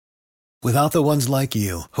Without the ones like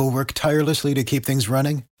you, who work tirelessly to keep things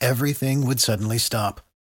running, everything would suddenly stop.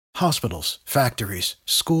 Hospitals, factories,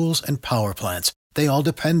 schools, and power plants, they all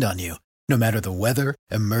depend on you. No matter the weather,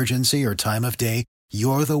 emergency, or time of day,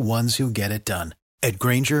 you're the ones who get it done. At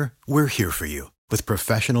Grainger, we're here for you with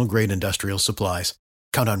professional-grade industrial supplies.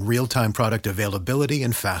 Count on real-time product availability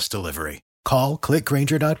and fast delivery. Call,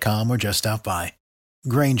 clickgrainger.com, or just stop by.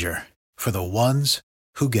 Grainger, for the ones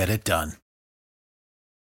who get it done.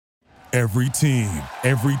 Every team,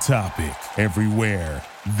 every topic, everywhere.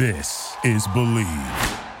 This is Believe.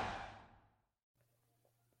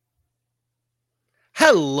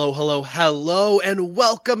 Hello, and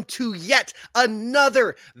welcome to yet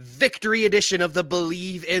another victory edition of the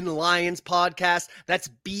Believe in Lions podcast. That's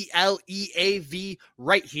BLEAV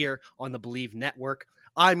right here on the Believe Network.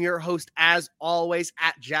 I'm your host, as always,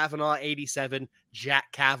 at Javanaugh87,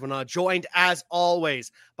 Jack Kavanaugh, joined as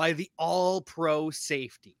always by the all-pro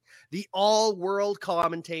safety, the all-world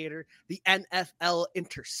commentator, the NFL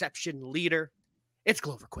interception leader. It's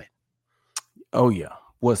Glover Quinn. Oh, yeah.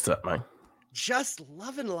 What's up, man? Just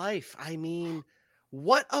loving life. I mean,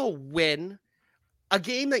 what a win. A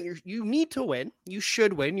game that you need to win. You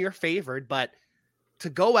should win. You're favored. But to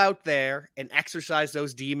go out there and exercise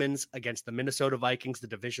those demons against the Minnesota Vikings, the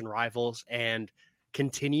division rivals, and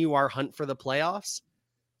continue our hunt for the playoffs,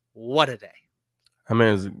 what a day. I mean,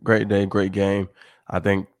 it was a great day, great game. I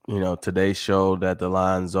think, today showed that the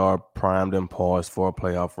Lions are primed and poised for a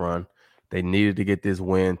playoff run. They needed to get this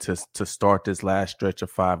win to start this last stretch of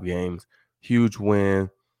 5 games. Huge win.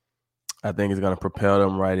 I think it's going to propel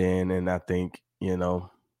them right in, and I think we'll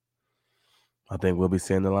be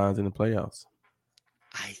seeing the Lions in the playoffs.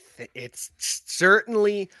 It's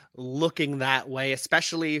certainly looking that way,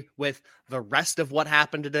 especially with the rest of what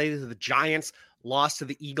happened today. The Giants lost to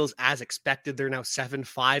the Eagles as expected. They're now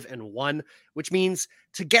 7-5-1, which means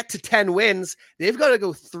to get to 10 wins, they've got to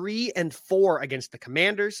go 3-4 against the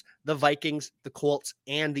Commanders, the Vikings, the Colts,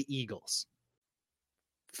 and the Eagles.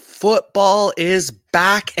 Football is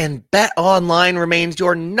back, and BetOnline remains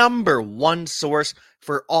your number one source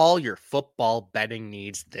for all your football betting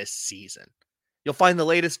needs this season. You'll find the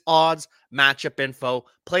latest odds, matchup info,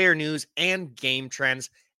 player news, and game trends.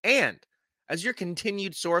 And as your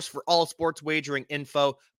continued source for all sports wagering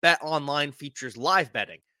info, BetOnline features live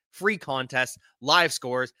betting, free contests, live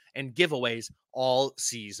scores, and giveaways all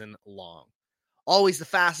season long. Always the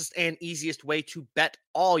fastest and easiest way to bet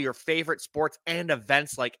all your favorite sports and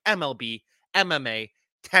events like MLB, MMA,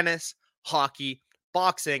 tennis, hockey,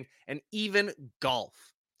 boxing, and even golf.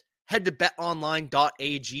 Head to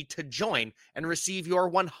betonline.ag to join and receive your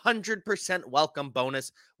 100% welcome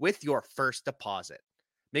bonus with your first deposit.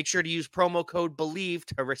 Make sure to use promo code BELIEVE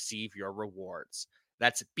to receive your rewards.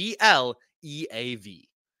 That's BLEAV.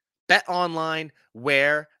 BetOnline,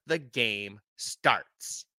 where the game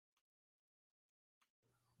starts.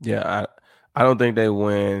 Yeah, I don't think they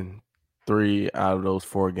win 3 out of those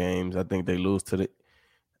 4 games. I think they lose to the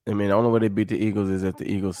only way they beat the Eagles is if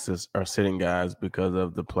the Eagles are sitting guys because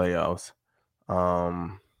of the playoffs. But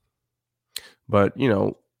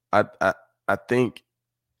I think,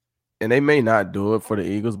 and they may not do it for the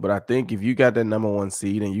Eagles, but I think if you got that number 1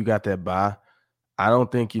 seed and you got that bye, I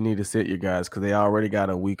don't think you need to sit your guys because they already got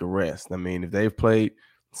a week of rest. I mean, if they've played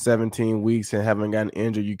 17 weeks and haven't gotten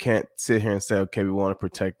injured, you can't sit here and say, okay, we want to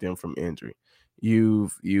protect them from injury. You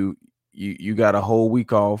got a whole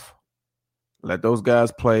week off. Let those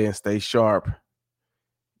guys play and stay sharp.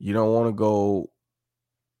 You don't want to go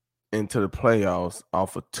into the playoffs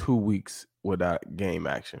off of 2 weeks without game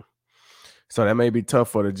action. So that may be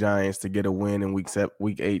tough for the Giants to get a win in week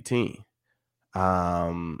 18.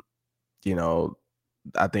 I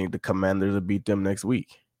think the Commanders will beat them next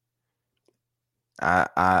week.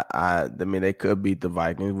 I mean, they could beat the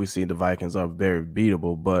Vikings. We see the Vikings are very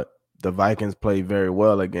beatable, but the Vikings play very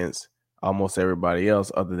well against almost everybody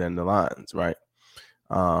else other than the Lions, right?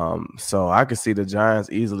 So I could see the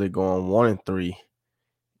Giants easily going 1-3,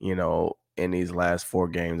 in these last 4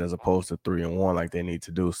 games as opposed to 3-1 like they need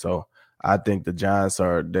to do. So I think the Giants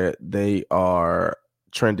they are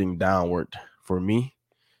trending downward for me.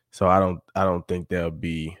 So I don't think they'll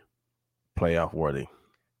be playoff worthy.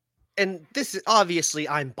 And this is obviously,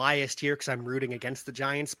 I'm biased here because I'm rooting against the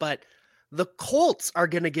Giants, but the Colts are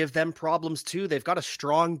going to give them problems too. They've got a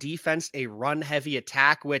strong defense, a run-heavy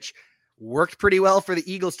attack, which worked pretty well for the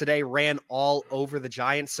Eagles today, ran all over the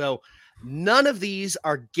Giants. So none of these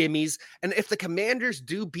are gimmies. And if the Commanders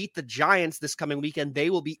do beat the Giants this coming weekend, they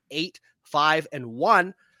will be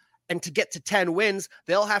 8-5-1. And to get to 10 wins,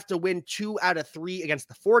 they'll have to win 2 out of 3 against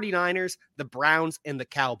the 49ers, the Browns, and the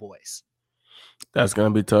Cowboys. That's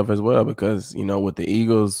going to be tough as well because, with the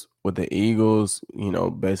Eagles with the Eagles,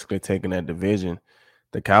 basically taking that division,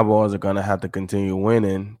 the Cowboys are gonna have to continue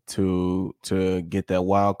winning to get that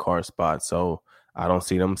wild card spot. So I don't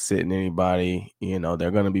see them sitting anybody.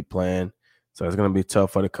 They're gonna be playing. So it's gonna be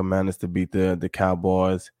tough for the Commanders to beat the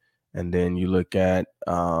Cowboys. And then you look at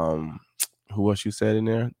who else you said in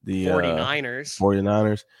there? The 49ers.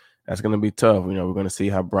 49ers. That's gonna be tough. We're gonna see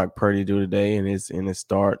how Brock Purdy do today in his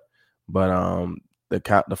start. But the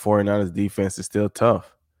 49ers defense is still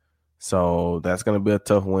tough. So that's going to be a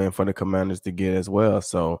tough win for the Commanders to get as well.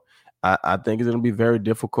 So I think it's going to be very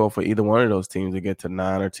difficult for either one of those teams to get to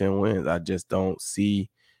 9 or 10 wins. I just don't see,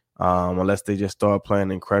 unless they just start playing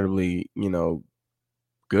incredibly,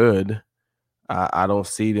 good. I don't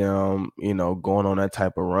see them, going on that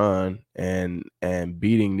type of run and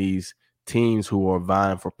beating these teams who are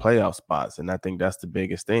vying for playoff spots. And I think that's the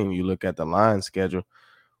biggest thing. You look at the Lions schedule,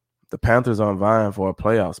 the Panthers aren't vying for a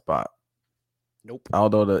playoff spot. Nope.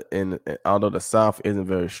 Although the South isn't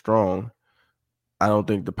very strong, I don't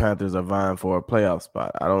think the Panthers are vying for a playoff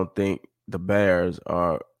spot. I don't think the Bears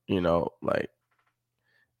are, and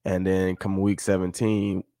then come week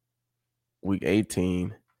 17, week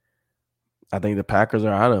 18, I think the Packers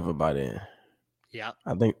are out of it by then. Yeah.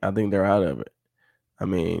 I think they're out of it. I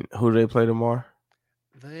mean, who do they play tomorrow?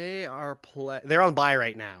 They're on bye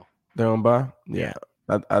right now. They're on bye? Yeah.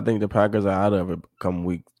 I think the Packers are out of it come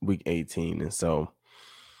week 18. And so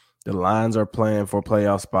the Lions are playing for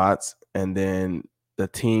playoff spots. And then the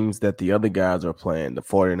teams that the other guys are playing, the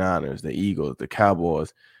 49ers, the Eagles, the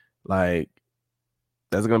Cowboys, that's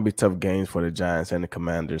going to be tough games for the Giants and the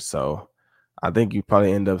Commanders. So I think you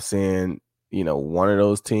probably end up seeing, one of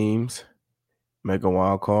those teams make a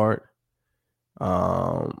wild card.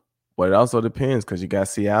 But it also depends because you got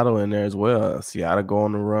Seattle in there as well. Seattle go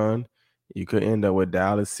on the run. You could end up with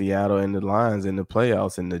Dallas, Seattle, and the Lions in the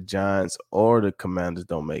playoffs, and the Giants or the Commanders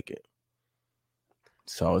don't make it.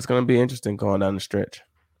 So it's going to be interesting going down the stretch.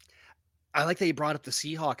 I like that you brought up the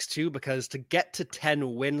Seahawks too, because to get to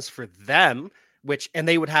 10 wins for them, and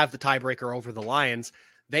they would have the tiebreaker over the Lions,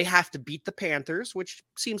 they have to beat the Panthers, which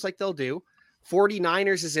seems like they'll do.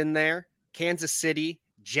 49ers is in there, Kansas City,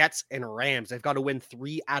 Jets, and Rams. They've got to win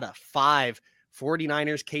 3 out of 5.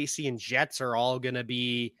 49ers, KC, and Jets are all going to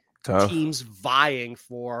be tough teams vying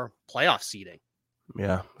for playoff seeding.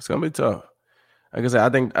 Yeah, it's gonna be tough. Like I said,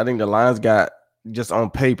 I think the Lions got, just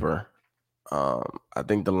on paper, I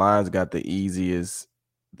think the Lions got the easiest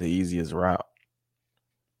route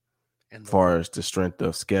as far as the strength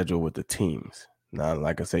of schedule with the teams. Now,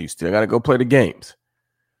 like I said, you still got to go play the games.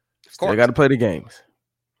 Still got to play the games,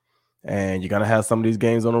 and you're gonna have some of these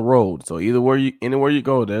games on the road. So anywhere you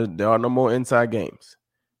go, there are no more inside games.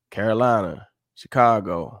 Carolina,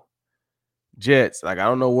 Chicago, Jets, I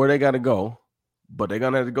don't know where they got to go, but they're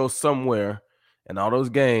going to have to go somewhere, and all those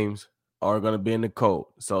games are going to be in the cold.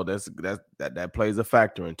 So that plays a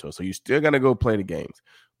factor into it. So you still got to go play the games.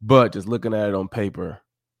 But just looking at it on paper,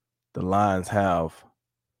 the Lions have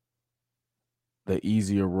the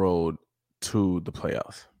easier road to the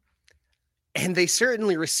playoffs. And they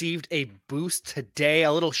certainly received a boost today.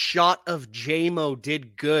 A little shot of J-Mo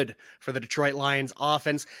did good for the Detroit Lions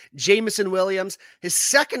offense. Jameson Williams, his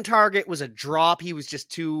second target was a drop. He was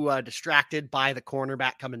just too distracted by the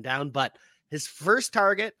cornerback coming down. But his first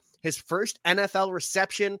target, his first NFL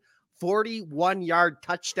reception, 41-yard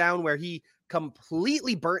touchdown where he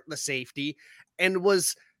completely burnt the safety and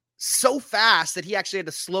was so fast that he actually had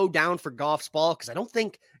to slow down for Goff's ball, because I don't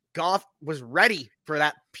think Goff was ready for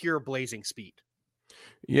that pure blazing speed.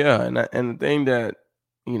 Yeah, and the thing that,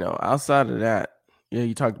 outside of that, yeah,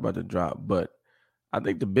 you talked about the drop, but I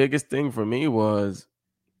think the biggest thing for me was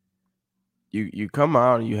you come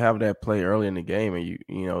out and you have that play early in the game, and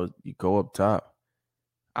you go up top.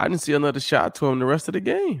 I didn't see another shot to him the rest of the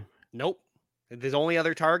game. Nope. The only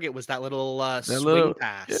other target was that little swing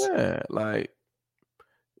pass. Yeah,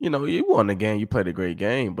 you won the game, you played a great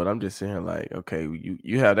game, but I'm just saying, okay,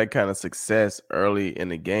 you have that kind of success early in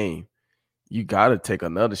the game. You got to take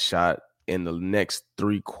another shot in the next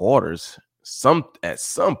 3 quarters at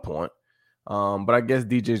some point. But I guess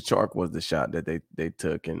DJ Chark was the shot that they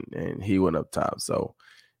took, and he went up top. So,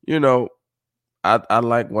 I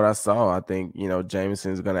like what I saw. I think,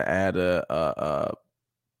 Jameson's going to add a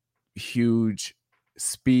huge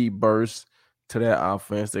speed burst to that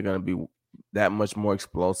offense. They're going to be that much more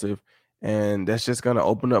explosive, and that's just going to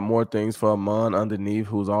open up more things for Amon underneath,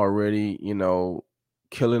 who's already,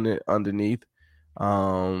 killing it underneath.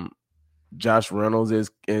 Josh Reynolds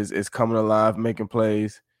is coming alive, making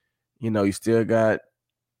plays. You still got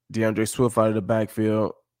DeAndre Swift out of the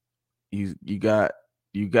backfield. You got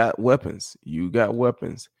weapons. You got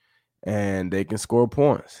weapons, and they can score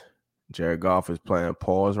points. Jared Goff is playing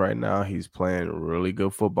pause right now. He's playing really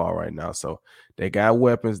good football right now. So they got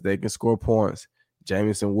weapons. They can score points.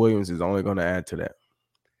 Jameson Williams is only going to add to that.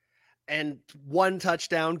 And one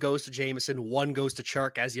touchdown goes to Jameson, one goes to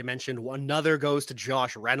Chark, as you mentioned, another goes to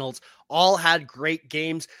Josh Reynolds. All had great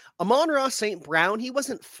games. Amon-Ra St. Brown, he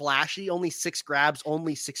wasn't flashy, only 6 grabs,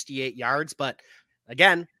 only 68 yards. But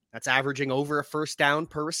again, that's averaging over a first down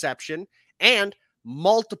per reception and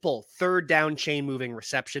multiple third down chain moving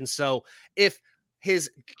receptions. So if his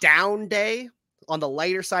down day on the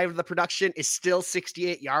lighter side of the production is still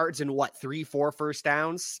 68 yards and 3-4 first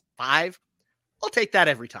downs, 5, I'll take that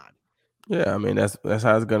every time. Yeah, I mean that's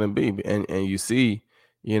how it's gonna be, and you see,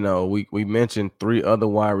 we mentioned 3 other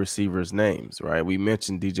wide receivers' names, right? We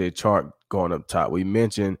mentioned DJ Chark going up top. We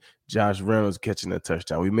mentioned Josh Reynolds catching a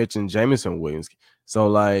touchdown. We mentioned Jameson Williams.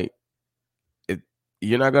 So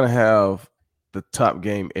you're not gonna have the top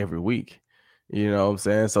game every week. You know what I'm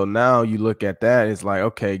saying? So now you look at that, it's like,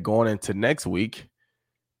 okay, going into next week,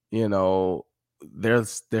 they're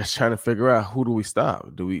trying to figure out who do we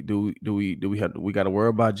stop. Do we got to worry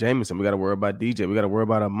about Jameson? We got to worry about DJ. We got to worry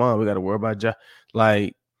about Amon. We got to worry about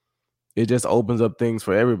it just opens up things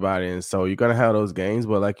for everybody. And so you're gonna have those games,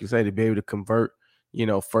 but like you say, to be able to convert,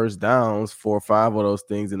 first downs, 4 or 5 of those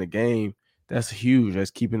things in the game, that's huge. That's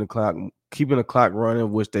keeping the clock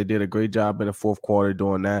running, which they did a great job in the fourth quarter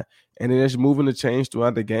doing that. And then it's moving the change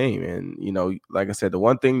throughout the game. And like I said, the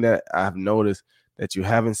one thing that I've noticed that you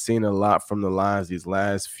haven't seen a lot from the Lions these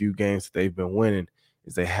last few games that they've been winning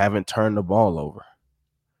is they haven't turned the ball over.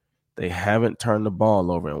 They haven't turned the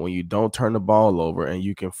ball over. And when you don't turn the ball over and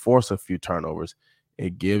you can force a few turnovers,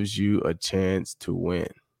 it gives you a chance to win.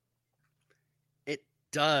 It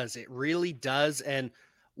does. It really does. And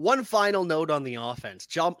one final note on the offense.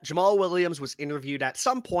 Jamal Williams was interviewed at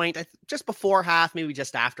some point, just before half, maybe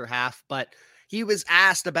just after half, but he was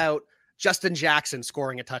asked about Justin Jackson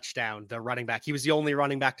scoring a touchdown, the running back. He was the only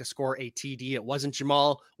running back to score a TD. It wasn't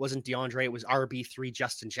Jamal, wasn't DeAndre. It was RB3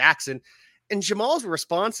 Justin Jackson. And Jamal's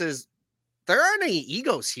response is, there aren't any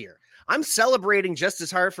egos here. I'm celebrating just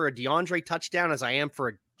as hard for a DeAndre touchdown as I am for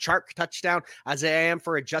a Chark touchdown, as I am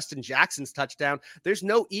for a Justin Jackson's touchdown. There's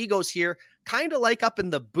no egos here, kind of like up in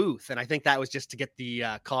the booth. And I think that was just to get the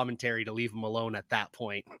commentary to leave him alone at that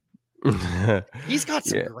point. He's got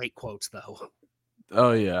some great quotes, though.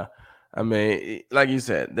 Oh, yeah. I mean, like you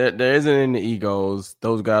said, there isn't any egos.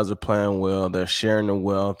 Those guys are playing well. They're sharing the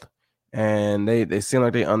wealth, and they seem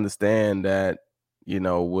like they understand that,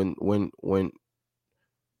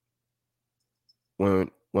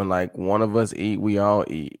 when like one of us eat, we all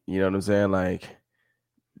eat. You know what I'm saying? Like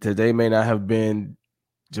today may not have been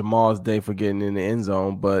Jamal's day for getting in the end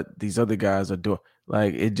zone, but these other guys are doing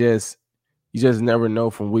you just never know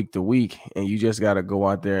from week to week, and you just got to go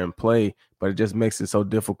out there and play. But it just makes it so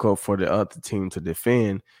difficult for the other team to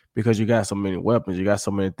defend because you got so many weapons. You got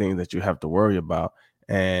so many things that you have to worry about.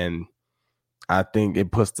 And I think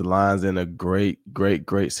it puts the Lions in a great, great,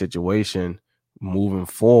 great situation moving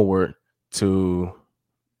forward to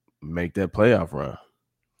make that playoff run.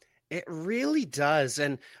 It really does.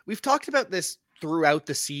 And we've talked about this throughout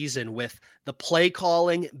the season with the play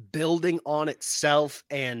calling building on itself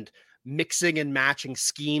and mixing and matching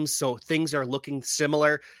schemes so things are looking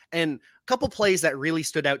similar. And a couple plays that really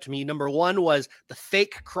stood out to me. Number one was the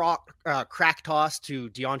fake crack toss to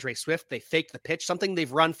DeAndre Swift. They faked the pitch, something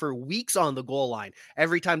they've run for weeks on the goal line.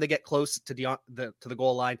 Every time they get close to the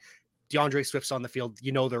goal line, DeAndre Swift's on the field,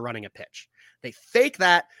 they're running a pitch. They fake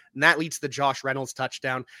that, and that leads to the Josh Reynolds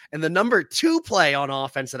touchdown. And the number 2 play on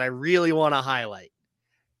offense that I really want to highlight,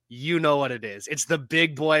 you know what it is. It's the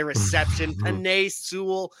big boy reception. Penei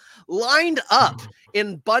Sewell lined up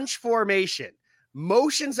in bunch formation,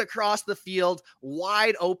 motions across the field,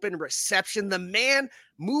 wide open reception. The man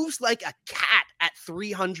moves like a cat at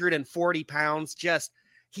 340 pounds.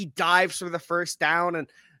 He dives for the first down, and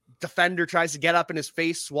defender tries to get up in his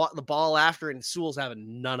face, swat the ball after, and Sewell's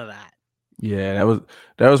having none of that. Yeah,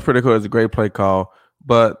 that was pretty cool. It's a great play call,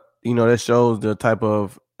 but that shows the type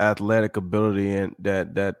of athletic ability and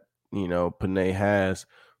that Penei has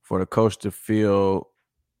for the coach to feel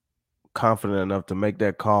confident enough to make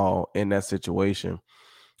that call in that situation,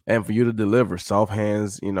 and for you to deliver soft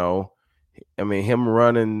hands. Him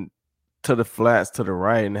running to the flats to the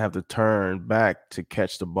right and have to turn back to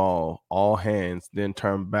catch the ball, all hands, then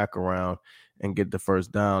turn back around and get the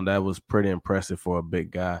first down. That was pretty impressive for a big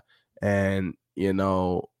guy. And,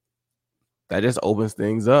 that just opens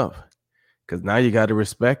things up because now you got to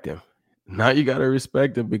respect him. Now you got to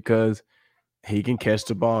respect him because he can catch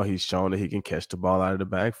the ball. He's shown that he can catch the ball out of the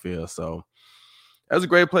backfield. So That was a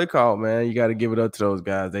great play call, man. You got to give it up to those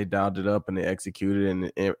guys. They dialed it up and they executed,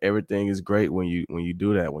 and everything is great when you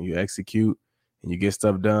do that. When you execute and you get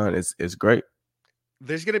stuff done, it's great.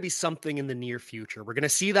 There's going to be something in the near future. We're going to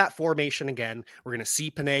see that formation again. We're going to see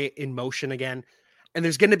Panay in motion again. And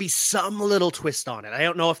there's going to be some little twist on it. I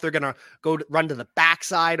don't know if they're going to run to the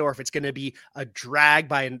backside or if it's going to be a drag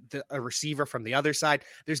by a receiver from the other side.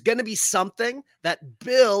 There's going to be something that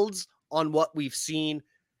builds on what we've seen.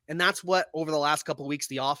 And that's what, over the last couple of weeks,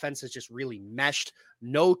 the offense has just really meshed.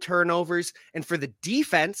 No turnovers. And for the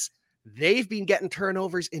defense, they've been getting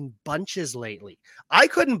turnovers in bunches lately. I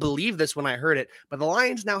couldn't believe this when I heard it, but the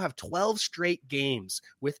Lions now have 12 straight games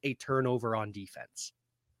with a turnover on defense.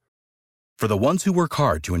 For the ones who work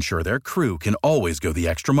hard to ensure their crew can always go the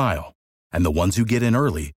extra mile, and the ones who get in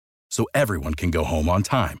early so everyone can go home on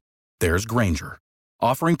time, there's Grainger,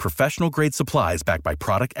 offering professional-grade supplies backed by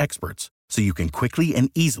product experts so you can quickly and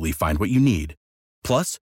easily find what you need.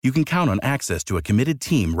 Plus, you can count on access to a committed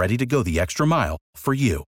team ready to go the extra mile for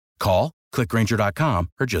you. Call, click Grainger.com,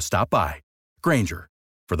 or just stop by. Grainger,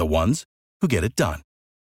 for the ones who get it done.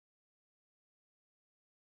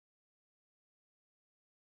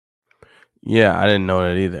 Yeah, I didn't know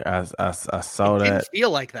that either. I saw that. It didn't feel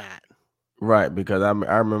like that. Right, because I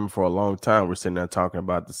remember for a long time we're sitting there talking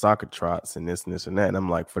about the soccer trots and this and this and that. And I'm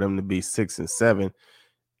like, for them to be 6-7,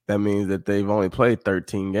 that means that they've only played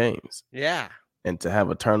 13 games. Yeah. And to have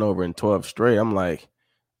a turnover in 12 straight, I'm like,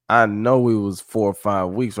 I know it was 4 or 5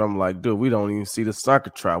 weeks. So I'm like, dude, we don't even see the soccer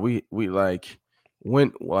trot. We like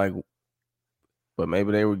went like, but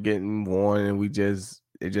maybe they were getting worn and it just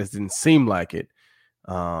didn't seem like it.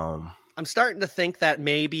 I'm starting to think that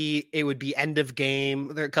maybe it would be end of game.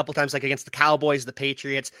 There are a couple times like against the Cowboys, the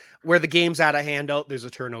Patriots, where the game's out of hand. Oh, there's a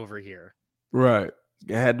turnover here. Right.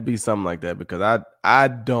 It had to be something like that because I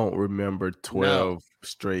don't remember 12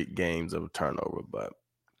 straight games of a turnover, but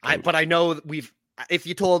I know if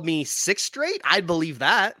you told me 6 straight, I'd believe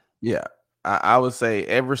that. Yeah. I would say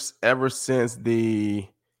ever since the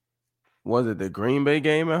Green Bay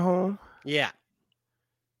game at home? Yeah.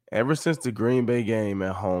 Ever since the Green Bay game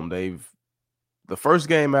at home, the first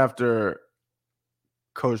game after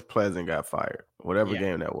Coach Pleasant got fired, whatever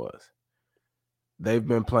game that was, they've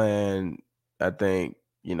been playing, I think,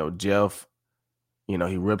 Jeff, he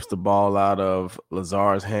rips the ball out of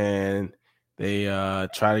Lazard's hand. They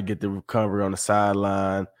try to get the recovery on the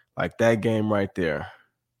sideline. Like that game right there,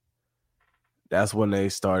 that's when they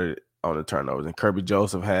started on the turnovers. And Kirby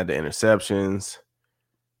Joseph had the interceptions.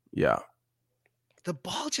 Yeah. The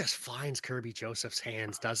ball just finds Kirby Joseph's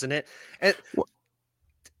hands, doesn't it? And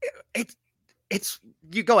it's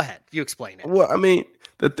you go ahead. You explain it. Well, I mean,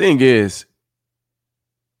 the thing is,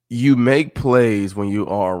 you make plays when you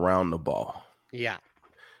are around the ball. Yeah.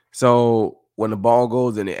 So when the ball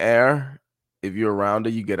goes in the air, if you're around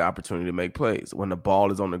it, you get an opportunity to make plays. When the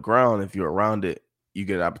ball is on the ground, if you're around it, you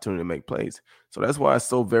get an opportunity to make plays. So that's why it's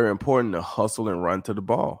so very important to hustle and run to the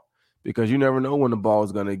ball. Because you never know when the ball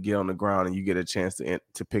is going to get on the ground and you get a chance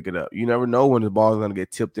to pick it up. You never know when the ball is going to get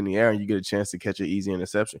tipped in the air and you get a chance to catch an easy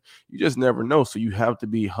interception. You just never know. So you have to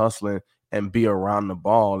be hustling and be around the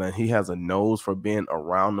ball. And he has a nose for being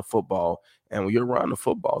around the football. And when you're around the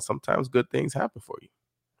football, sometimes good things happen for you.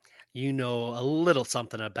 You know a little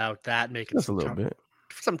something about that, making just a little bit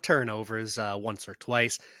some turnovers once or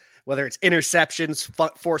twice. Whether it's interceptions,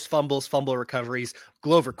 forced fumbles, fumble recoveries,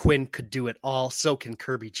 Glover Quinn could do it all. So can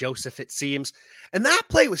Kirby Joseph, it seems. And that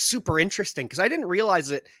play was super interesting because I didn't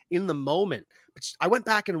realize it in the moment. But I went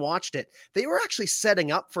back and watched it. They were actually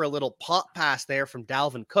setting up for a little pop pass there from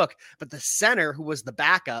Dalvin Cook. But the center, who was the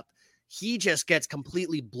backup, he just gets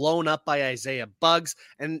completely blown up by Isaiah Buggs.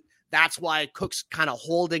 And that's why Cook's kind of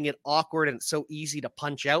holding it awkward and it's so easy to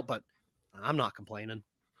punch out. But I'm not complaining.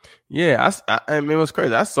 Yeah, I mean, it was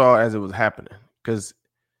crazy. I saw as it was happening because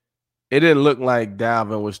it didn't look like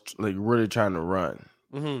Dalvin was like really trying to run.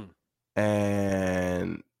 Mm-hmm.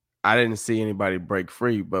 And I didn't see anybody break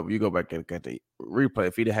free. But when you go back and look at the replay,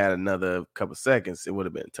 if he'd had another couple seconds, it would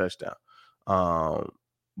have been a touchdown.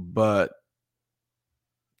 But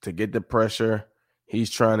to get the pressure, he's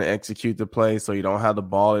trying to execute the play so you don't have the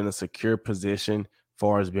ball in a secure position as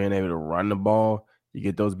far as being able to run the ball. You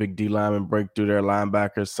get those big D linemen break through their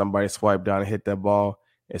linebackers. Somebody swipe down and hit that ball.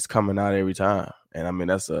 It's coming out every time. And, I mean,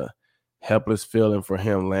 that's a helpless feeling for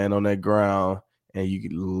him laying on that ground, and you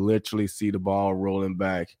can literally see the ball rolling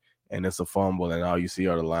back, and it's a fumble, and all you see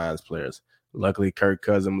are the Lions players. Luckily, Kirk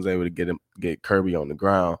Cousins was able to get Kirby on the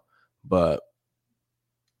ground. But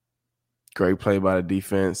great play by the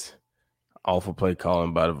defense. Awful play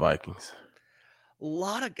calling by the Vikings.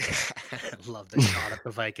 lot of I love the shot at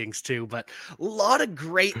the Vikings too, but a lot of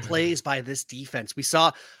great plays by this defense. We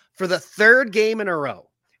saw for the third game in a row,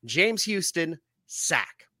 James Houston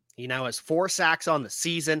sack. He now has 4 sacks on the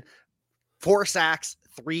season, 4 sacks,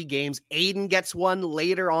 3 games. Aiden gets one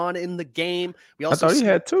later on in the game. We also I thought he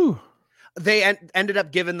had 2. They ended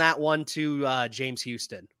up giving that one to James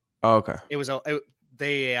Houston. Oh, okay. It was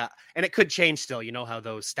and it could change still. You know how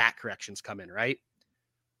those stat corrections come in, right?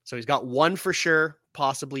 So he's got 1 for sure,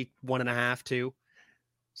 possibly 1.5 too.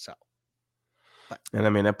 So, and I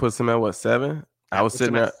mean that puts him at what, 7? I was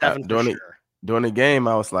sitting there during the game.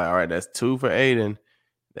 I was like, all right, that's 2 for Aiden.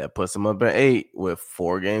 That puts him up at 8 with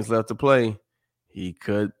 4 games left to play.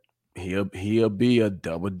 He'll be a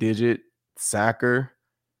double-digit sacker,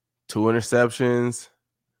 2 interceptions.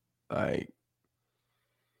 Like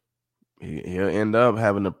he'll end up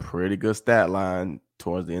having a pretty good stat line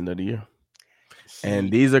towards the end of the year.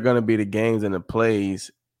 And these are going to be the games and the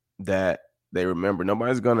plays that they remember.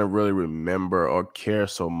 Nobody's going to really remember or care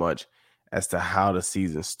so much as to how the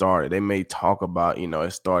season started. They may talk about,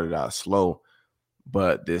 it started out slow,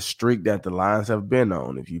 but this streak that the Lions have been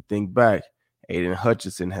on, if you think back, Aiden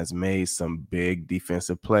Hutchinson has made some big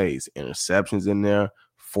defensive plays, interceptions in there,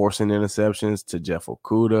 forcing interceptions to Jeff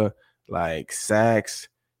Okudah, like sacks.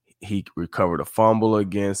 He recovered a fumble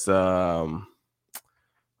against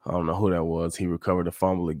I don't know who that was. He recovered a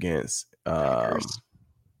fumble against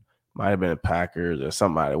might have been the Packers or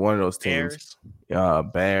somebody, one of those teams.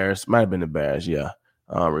 Bears. Might have been the Bears, yeah.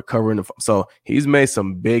 Recovering so he's made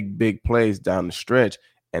some big plays down the stretch.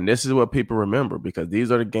 And this is what people remember, because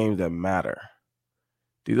these are the games that matter.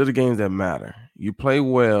 These are the games that matter. You play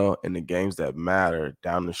well in the games that matter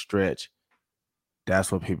down the stretch.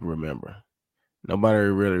 That's what people remember. Nobody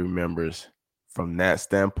really remembers from that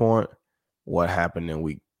standpoint what happened in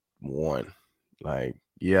week 1. Like,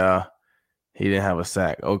 yeah, he didn't have a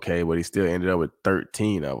sack. Okay, but he still ended up with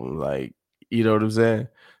 13 of them. Like, you know what I'm saying?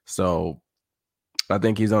 So I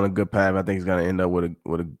think he's on a good path. I think he's going to end up with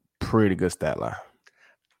a pretty good stat line.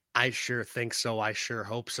 I sure think so. I sure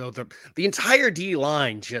hope so. The entire D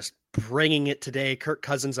line just bringing it today. Kirk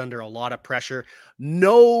Cousins under a lot of pressure.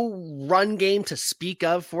 No run game to speak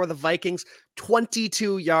of for the Vikings.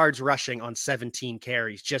 22 yards rushing on 17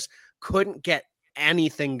 carries. Just couldn't get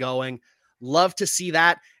anything going. Love to see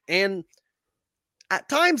that. And at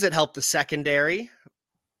times it helped the secondary,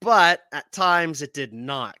 but at times it did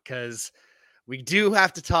not, because we do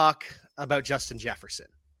have to talk about Justin Jefferson.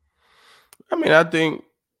 I mean, I think,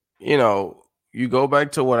 you go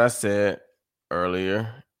back to what I said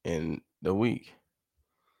earlier in the week.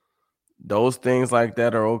 Those things like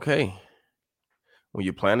that are okay. When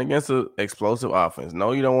you're playing against an explosive offense,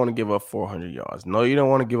 no, you don't want to give up 400 yards. No, you don't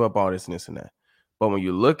want to give up all this and this and that. But when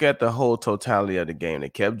you look at the whole totality of the game, they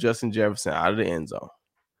kept Justin Jefferson out of the end zone.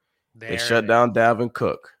 They shut down Dalvin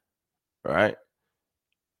Cook, right?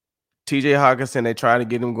 TJ Hawkinson, they tried to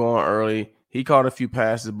get him going early. He caught a few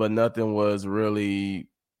passes, but nothing was really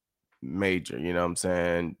major. You know what I'm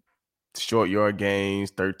saying? Short yard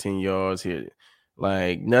gains, 13 yards here.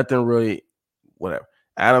 Like, nothing really, whatever.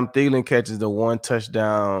 Adam Thielen catches the 1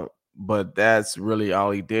 touchdown, but that's really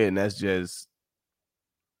all he did. And that's just,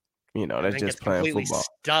 that's just playing football.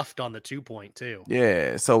 Stuffed on the 2-point too.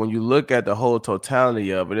 Yeah. So when you look at the whole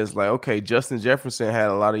totality of it, it's like, okay, Justin Jefferson had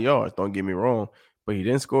a lot of yards. Don't get me wrong, but he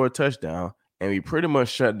didn't score a touchdown, and we pretty much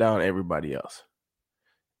shut down everybody else.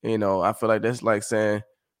 I feel like that's like saying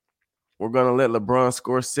we're going to let LeBron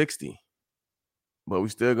score 60, but we're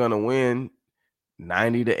still going to win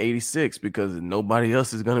 90 to 86 because nobody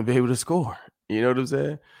else is going to be able to score. You know what I'm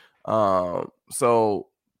saying? So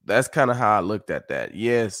that's kind of how I looked at that.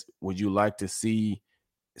 Yes, would you like to see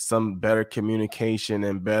some better communication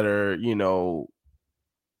and better,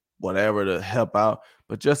 whatever to help out?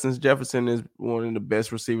 But Justin Jefferson is one of the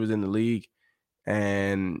best receivers in the league.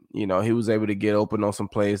 And, he was able to get open on some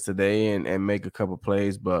plays today and make a couple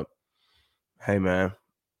plays. But, hey, man,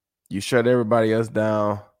 you shut everybody else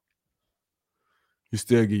down, you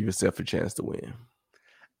still give yourself a chance to win.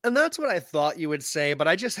 And that's what I thought you would say, but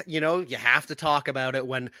I just, you have to talk about it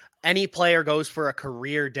when any player goes for a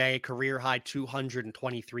career day, career high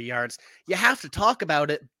 223 yards. You have to talk about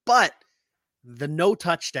it, but the no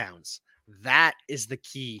touchdowns, that is the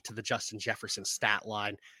key to the Justin Jefferson stat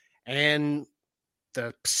line. And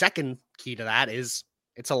the second key to that is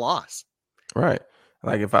it's a loss. Right.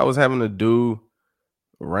 Like if I was having to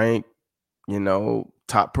rank,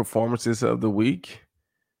 top performances of the week,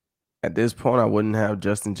 at this point, I wouldn't have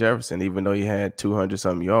Justin Jefferson, even though he had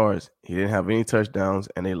 200-something yards. He didn't have any touchdowns,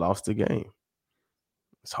 and they lost the game.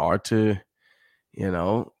 It's hard to,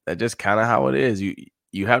 that's just kind of how it is.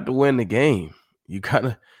 You have to win the game. You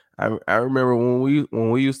gotta. I remember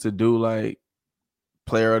when we used to do like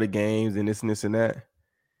player of the games and this and that.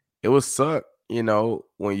 It would suck,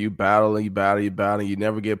 when you battle and you battle, and you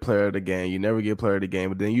never get player of the game. You never get player of the game,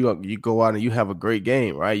 but then you go out and you have a great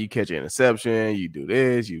game, right? You catch an interception, you do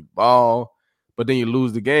this, you ball, but then you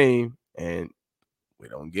lose the game, and we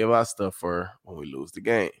don't give our stuff for when we lose the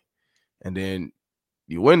game. And then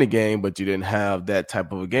you win the game, but you didn't have that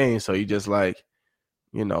type of a game, so you just like,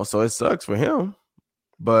 so it sucks for him.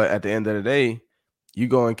 But at the end of the day, you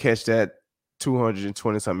go and catch that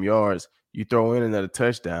 220-something yards, you throw in another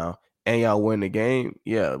touchdown, and y'all win the game.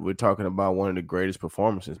 Yeah, we're talking about one of the greatest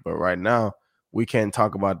performances. But right now, we can't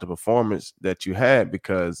talk about the performance that you had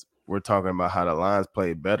because we're talking about how the Lions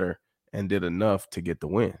played better and did enough to get the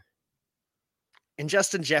win. And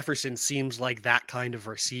Justin Jefferson seems like that kind of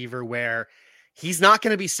receiver where he's not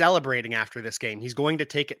going to be celebrating after this game. He's going to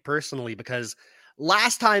take it personally because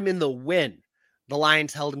last time in the win, the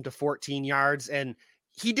Lions held him to 14 yards, and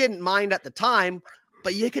he didn't mind at the time,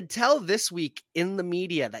 but you could tell this week in the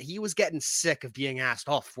media that he was getting sick of being asked,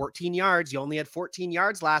 14 yards. You only had 14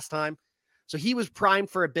 yards last time. So he was primed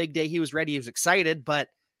for a big day. He was ready. He was excited, but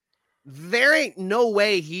there ain't no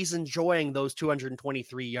way he's enjoying those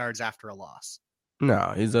 223 yards after a loss.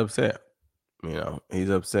 No, he's upset. He's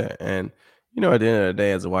upset. And, at the end of the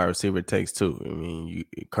day, as a wide receiver, it takes two. I mean,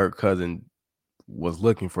 Kirk Cousins was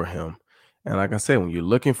looking for him. And like I said, when you're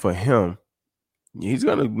looking for him, he's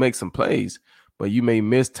going to make some plays, but you may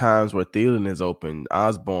miss times where Thielen is open,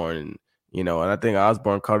 Osborne, and I think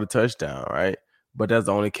Osborne caught a touchdown, right? But that's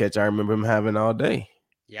the only catch I remember him having all day.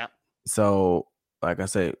 Yeah. So, like I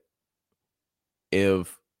said,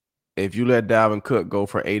 if you let Dalvin Cook go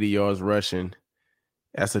for 80 yards rushing,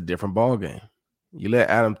 that's a different ball game. You let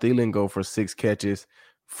Adam Thielen go for 6 catches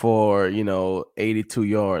for, 82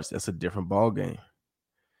 yards, that's a different ball game.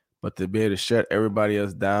 But to be able to shut everybody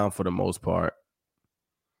else down for the most part,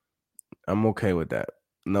 I'm okay with that.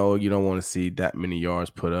 No, you don't want to see that many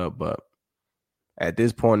yards put up, but at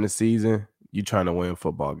this point in the season, you're trying to win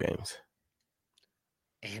football games.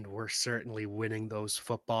 And we're certainly winning those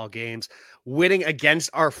football games, winning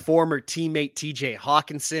against our former teammate, TJ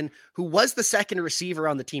Hawkinson, who was the second receiver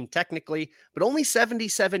on the team technically, but only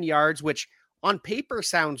 77 yards, which on paper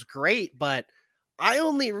sounds great, but I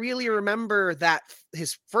only really remember that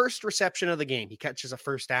his first reception of the game, he catches a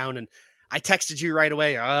first down, and I texted you right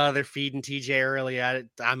away. They're feeding TJ early.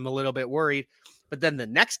 I'm a little bit worried. But then the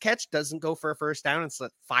next catch doesn't go for a first down. It's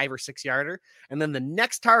a 5 or 6 yarder. And then the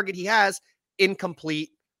next target he has,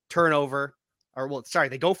 incomplete, turnover.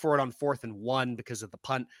 They go for it on 4th and 1 because of the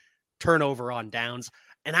punt, turnover on downs.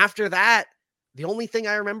 And after that, the only thing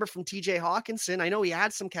I remember from TJ Hawkinson, I know he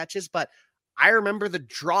had some catches, but I remember the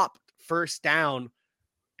drop first down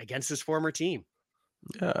against his former team.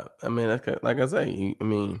 Yeah, I mean, like I say,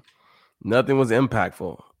 nothing was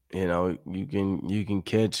impactful. You can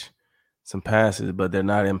catch some passes, but they're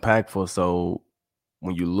not impactful. So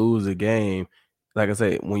when you lose a game, like I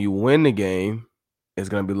say, when you win the game, it's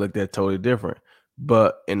going to be looked at totally different.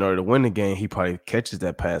 But in order to win the game, he probably catches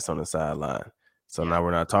that pass on the sideline. So now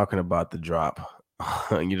we're not talking about the drop.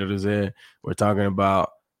 You know what I'm saying? We're talking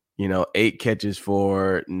about, 8 catches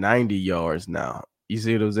for 90 yards now. You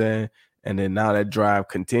see what I'm saying? And then now that drive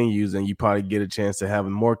continues and you probably get a chance to have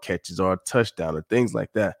more catches or a touchdown or things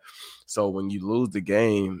like that. So when you lose the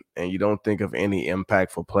game and you don't think of any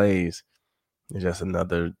impactful plays, it's just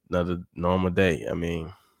another normal day. I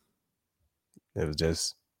mean, it was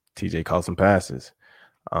just TJ caught some passes.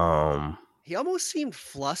 He almost seemed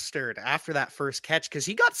flustered after that first catch because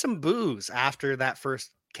he got some boos after that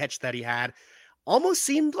first catch that he had. Almost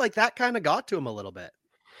seemed like that kind of got to him a little bit.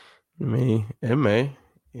 I mean, it may,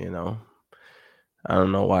 I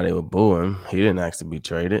don't know why they would boo him. He didn't ask to be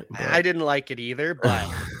traded. But... I didn't like it either, but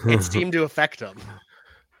it seemed to affect him.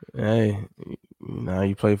 Hey, now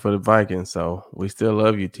you play for the Vikings, so we still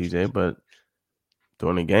love you, TJ, but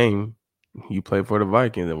during the game, you play for the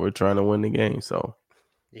Vikings, and we're trying to win the game, so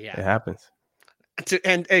yeah, it happens.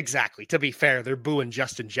 And exactly, to be fair, they're booing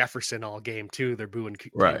Justin Jefferson all game too. They're booing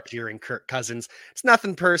cheering Kirk Cousins. It's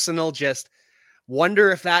nothing personal. Just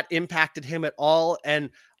wonder if that impacted him at all.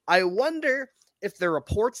 And I wonder if the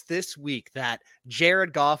reports this week that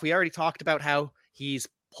Jared Goff, we already talked about how he's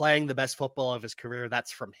playing the best football of his career.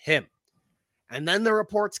 That's from him. And then the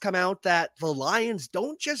reports come out that the Lions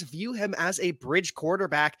don't just view him as a bridge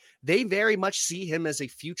quarterback. They very much see him as a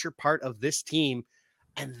future part of this team.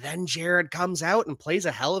 And then Jared comes out and plays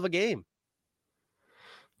a hell of a game.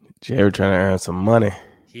 Jared trying to earn some money.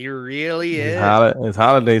 He really is. It's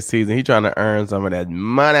holiday season. He's trying to earn some of that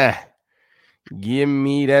money. Give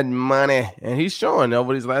me that money. And he's showing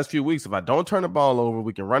over these last few weeks, if I don't turn the ball over,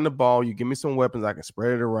 we can run the ball. You give me some weapons, I can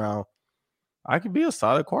spread it around. I could be a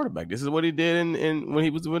solid quarterback. This is what he did in when he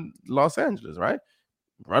was with Los Angeles, right?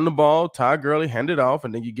 Run the ball, Todd Gurley, hand it off,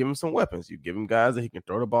 and then you give him some weapons. You give him guys that he can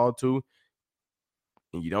throw the ball to,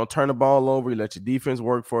 and you don't turn the ball over. You let your defense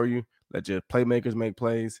work for you. Let your playmakers make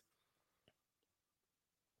plays.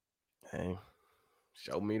 Hey,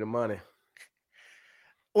 show me the money.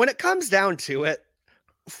 When it comes down to it,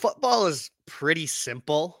 football is pretty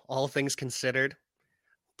simple, all things considered.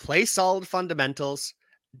 Play solid fundamentals,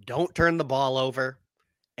 don't turn the ball over,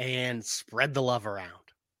 and spread the love around.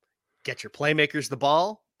 Get your playmakers the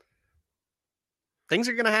ball. Things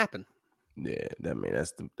are going to happen. Yeah,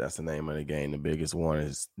 that's the name of the game. The biggest one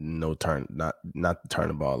is not to turn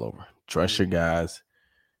the ball over. Trust your guys,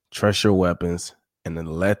 trust your weapons, and then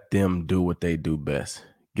let them do what they do best.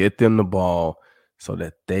 Get them the ball so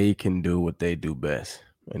that they can do what they do best.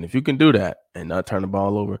 And if you can do that and not turn the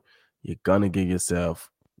ball over, you're gonna give yourself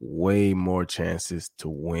way more chances to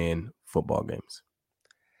win football games.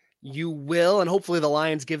 You will, and hopefully the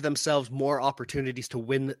Lions give themselves more opportunities to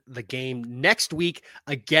win the game next week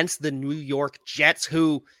against the New York Jets,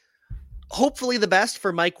 who hopefully the best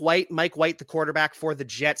for Mike White. Mike White, the quarterback for the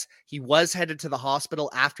Jets, he was headed to the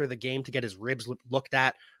hospital after the game to get his ribs looked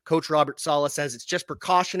at. Coach Robert Saleh says it's just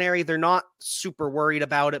precautionary. They're not super worried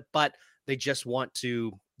about it, but they just want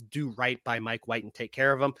to do right by Mike White and take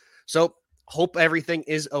care of him. So hope everything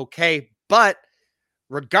is okay. But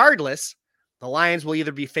regardless, the Lions will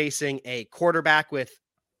either be facing a quarterback with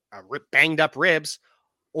banged up ribs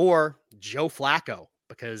or Joe Flacco,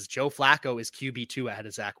 because Joe Flacco is QB2 ahead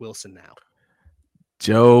of Zach Wilson now.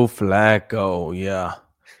 Joe Flacco, yeah.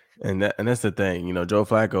 And that's the thing. You know, Joe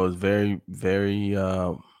Flacco is very, very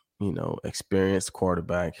experienced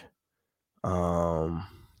quarterback.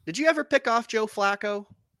 Did you ever pick off Joe Flacco?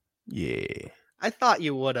 Yeah. I thought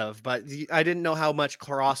you would have, but I didn't know how much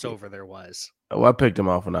crossover there was. Oh, I picked him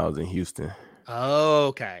off when I was in Houston.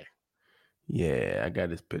 Okay. Yeah, I got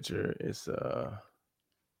this picture. It's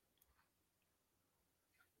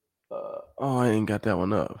I ain't got that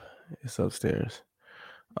one up. It's upstairs.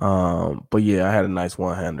 But yeah, I had a nice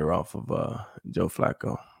one-hander off of Joe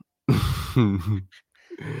Flacco.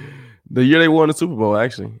 The year they won the Super Bowl,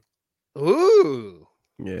 actually. Ooh.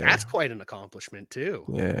 Yeah. That's quite an accomplishment too.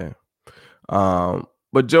 Yeah.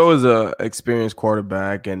 But Joe is a experienced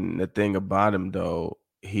quarterback, and the thing about him though,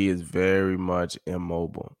 he is very much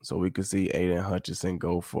immobile. So we could see Aiden Hutchinson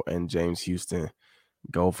and James Houston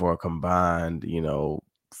go for a combined,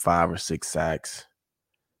 5 or 6 sacks,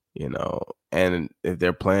 and if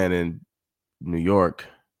they're playing in New York,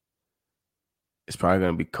 it's probably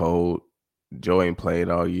going to be cold. Joe ain't played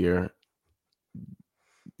all year.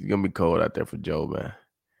 It's going to be cold out there for Joe, man.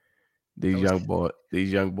 These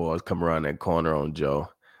young boys come around that corner on Joe.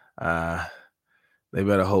 They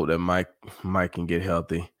better hope that Mike can get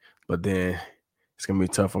healthy, but then it's going to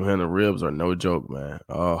be tough on him. The ribs are no joke, man.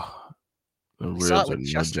 Oh, the ribs saw it are with no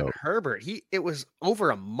Justin joke. Herbert. It was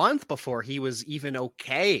over a month before he was even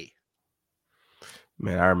okay.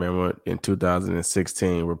 Man, I remember in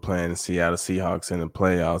 2016, we're playing the Seattle Seahawks in the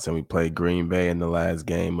playoffs, and we played Green Bay in the last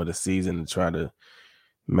game of the season to try to.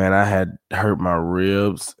 Man, I had hurt my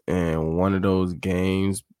ribs in one of those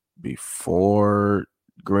games before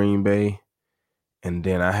Green Bay, and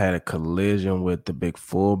then I had a collision with the big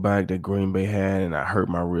fullback that Green Bay had, and I hurt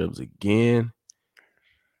my ribs again.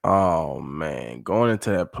 Oh man, going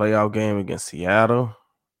into that playoff game against Seattle,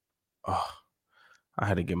 I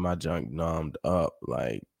had to get my junk numbed up.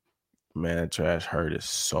 Like, man, that trash hurt it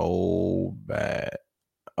so bad.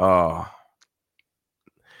 Oh,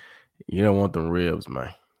 you don't want them ribs,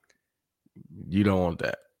 man. You don't want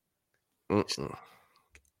that. Mm-mm.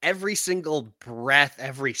 Every single breath,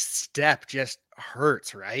 every step just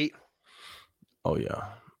hurts, right? Oh, yeah.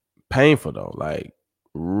 Painful, though. Like,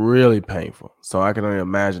 really painful. So I can only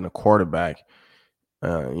imagine a quarterback,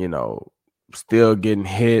 still getting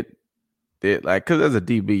hit. Because as a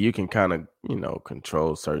DB, you can kind of,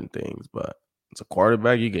 control certain things. But as a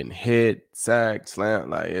quarterback, you're getting hit, sacked,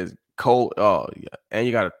 slammed. Like, it's cold. Oh, yeah. And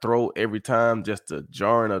you got to throw every time, just the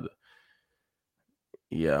jarring of the.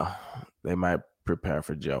 Yeah, they might prepare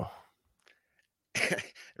for Joe.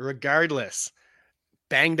 Regardless,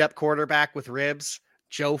 banged up quarterback with ribs,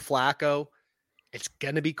 Joe Flacco, it's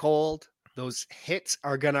going to be cold. Those hits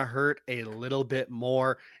are going to hurt a little bit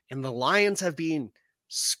more. And the Lions have been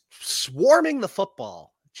swarming the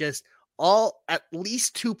football, just at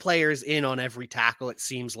least 2 players in on every tackle, it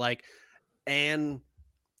seems like. And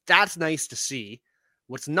that's nice to see.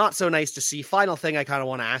 What's not so nice to see, final thing I kind of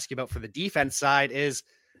want to ask you about for the defense side is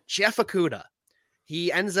Jeff Okudah.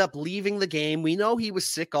 He ends up leaving the game. We know he was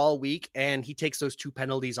sick all week, and he takes those 2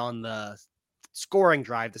 penalties on the scoring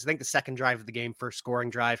drive. This, I think, the second drive of the game, first scoring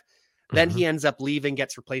drive. Then he ends up leaving,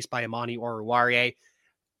 gets replaced by Amani Oruwariye.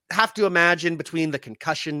 Have to imagine between the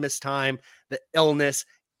concussion missed time, the illness,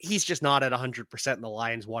 he's just not at 100%, and the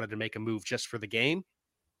Lions wanted to make a move just for the game.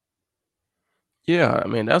 Yeah, I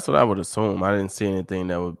mean, that's what I would assume. I didn't see anything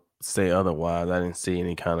that would say otherwise. I didn't see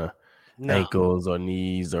any kind of ankles or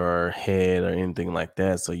knees or head or anything like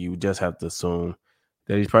that. So you just have to assume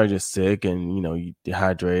that he's probably just sick and, you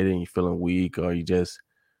dehydrated and you're feeling weak, or you just,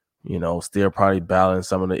 still probably battling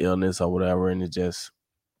some of the illness or whatever. And it just,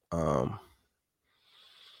 because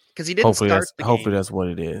he didn't start the game. Hopefully that's what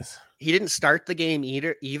it is. He didn't start the game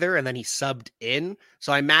either, and then he subbed in.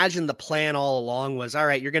 So I imagine the plan all along was, all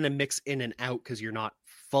right, you're going to mix in and out because you're not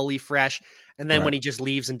fully fresh. And then when he just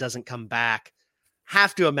leaves and doesn't come back,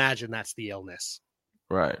 have to imagine that's the illness.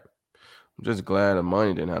 Right. I'm just glad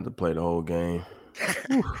Amani didn't have to play the whole game.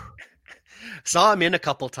 Saw him in a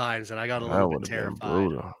couple times, and I got a little bit terrified.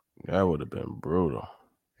 That would have been brutal.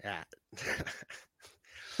 Yeah.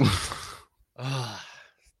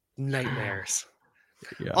 Nightmares.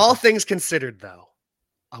 Yeah. All things considered, though,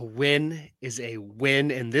 a win is a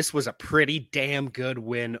win, and this was a pretty damn good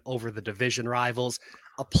win over the division rivals.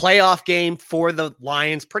 A playoff game for the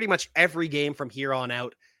Lions. Pretty much every game from here on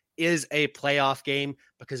out is a playoff game,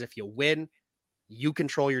 because if you win, you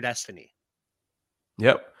control your destiny.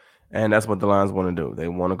 Yep. And that's what the Lions want to do. They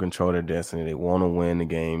want to control their destiny. They want to win the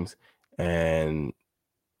games. And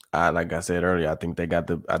like I said earlier, I think they got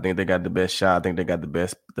the best shot. I think they got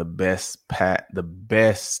the best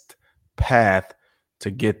path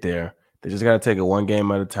to get there. They just got to take it one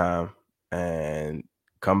game at a time and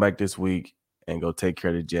come back this week and go take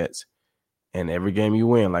care of the Jets. And every game you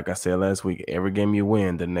win, like I said last week, every game you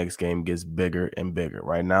win, the next game gets bigger and bigger.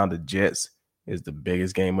 Right now, the Jets is the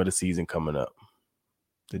biggest game of the season coming up.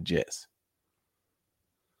 The Jets.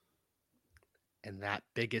 And that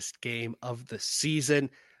biggest game of the season,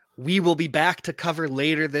 we will be back to cover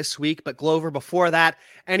later this week. But Glover, before that,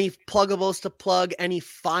 any pluggables to plug? Any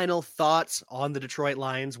final thoughts on the Detroit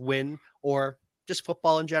Lions win or just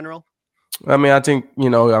football in general? I mean, I think,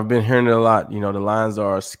 I've been hearing it a lot. The Lions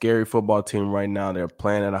are a scary football team right now. They're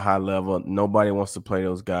playing at a high level. Nobody wants to play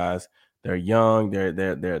those guys. They're young.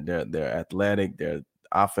 They're athletic. Their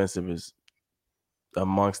offensive is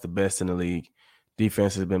amongst the best in the league.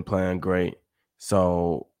 Defense has been playing great.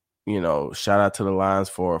 So, shout out to the Lions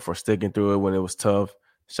for sticking through it when it was tough.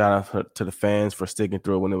 Shout out to the fans for sticking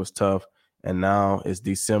through it when it was tough. And now it's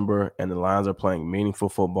December and the Lions are playing meaningful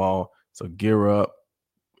football. So gear up.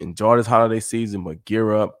 Enjoy this holiday season, but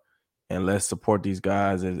gear up and let's support these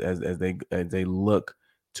guys as they look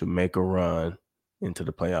to make a run into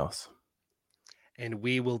the playoffs. And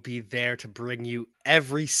we will be there to bring you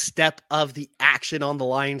every step of the action on the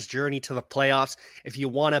Lions' journey to the playoffs. If you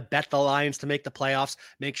want to bet the Lions to make the playoffs,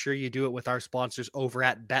 make sure you do it with our sponsors over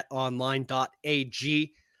at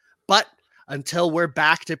betonline.ag. But until we're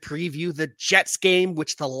back to preview the Jets game,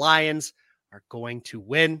 which the Lions are going to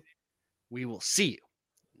win, we will see you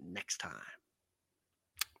next time.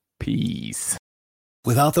 Peace.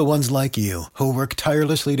 Without the ones like you, who work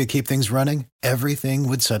tirelessly to keep things running, everything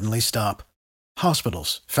would suddenly stop.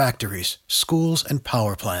 Hospitals, factories, schools, and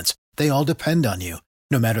power plants, they all depend on you.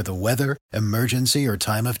 No matter the weather, emergency, or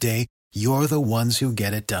time of day, you're the ones who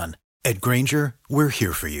get it done. At Grainger, we're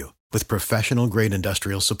here for you with professional-grade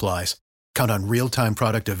industrial supplies. Count on real-time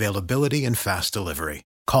product availability and fast delivery.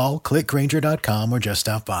 Call, click Grainger.com, or just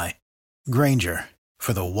stop by. Grainger,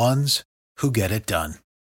 for the ones who get it done.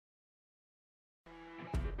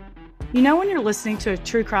 You know when you're listening to a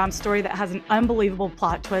true crime story that has an unbelievable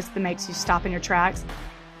plot twist that makes you stop in your tracks?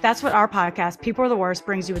 That's what our podcast, People Are the Worst,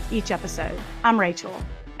 brings you with each episode. I'm Rachel.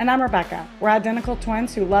 And I'm Rebecca. We're identical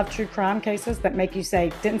twins who love true crime cases that make you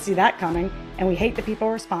say, didn't see that coming, and we hate the people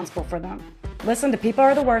responsible for them. Listen to People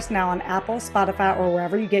Are the Worst now on Apple, Spotify, or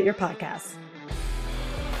wherever you get your podcasts.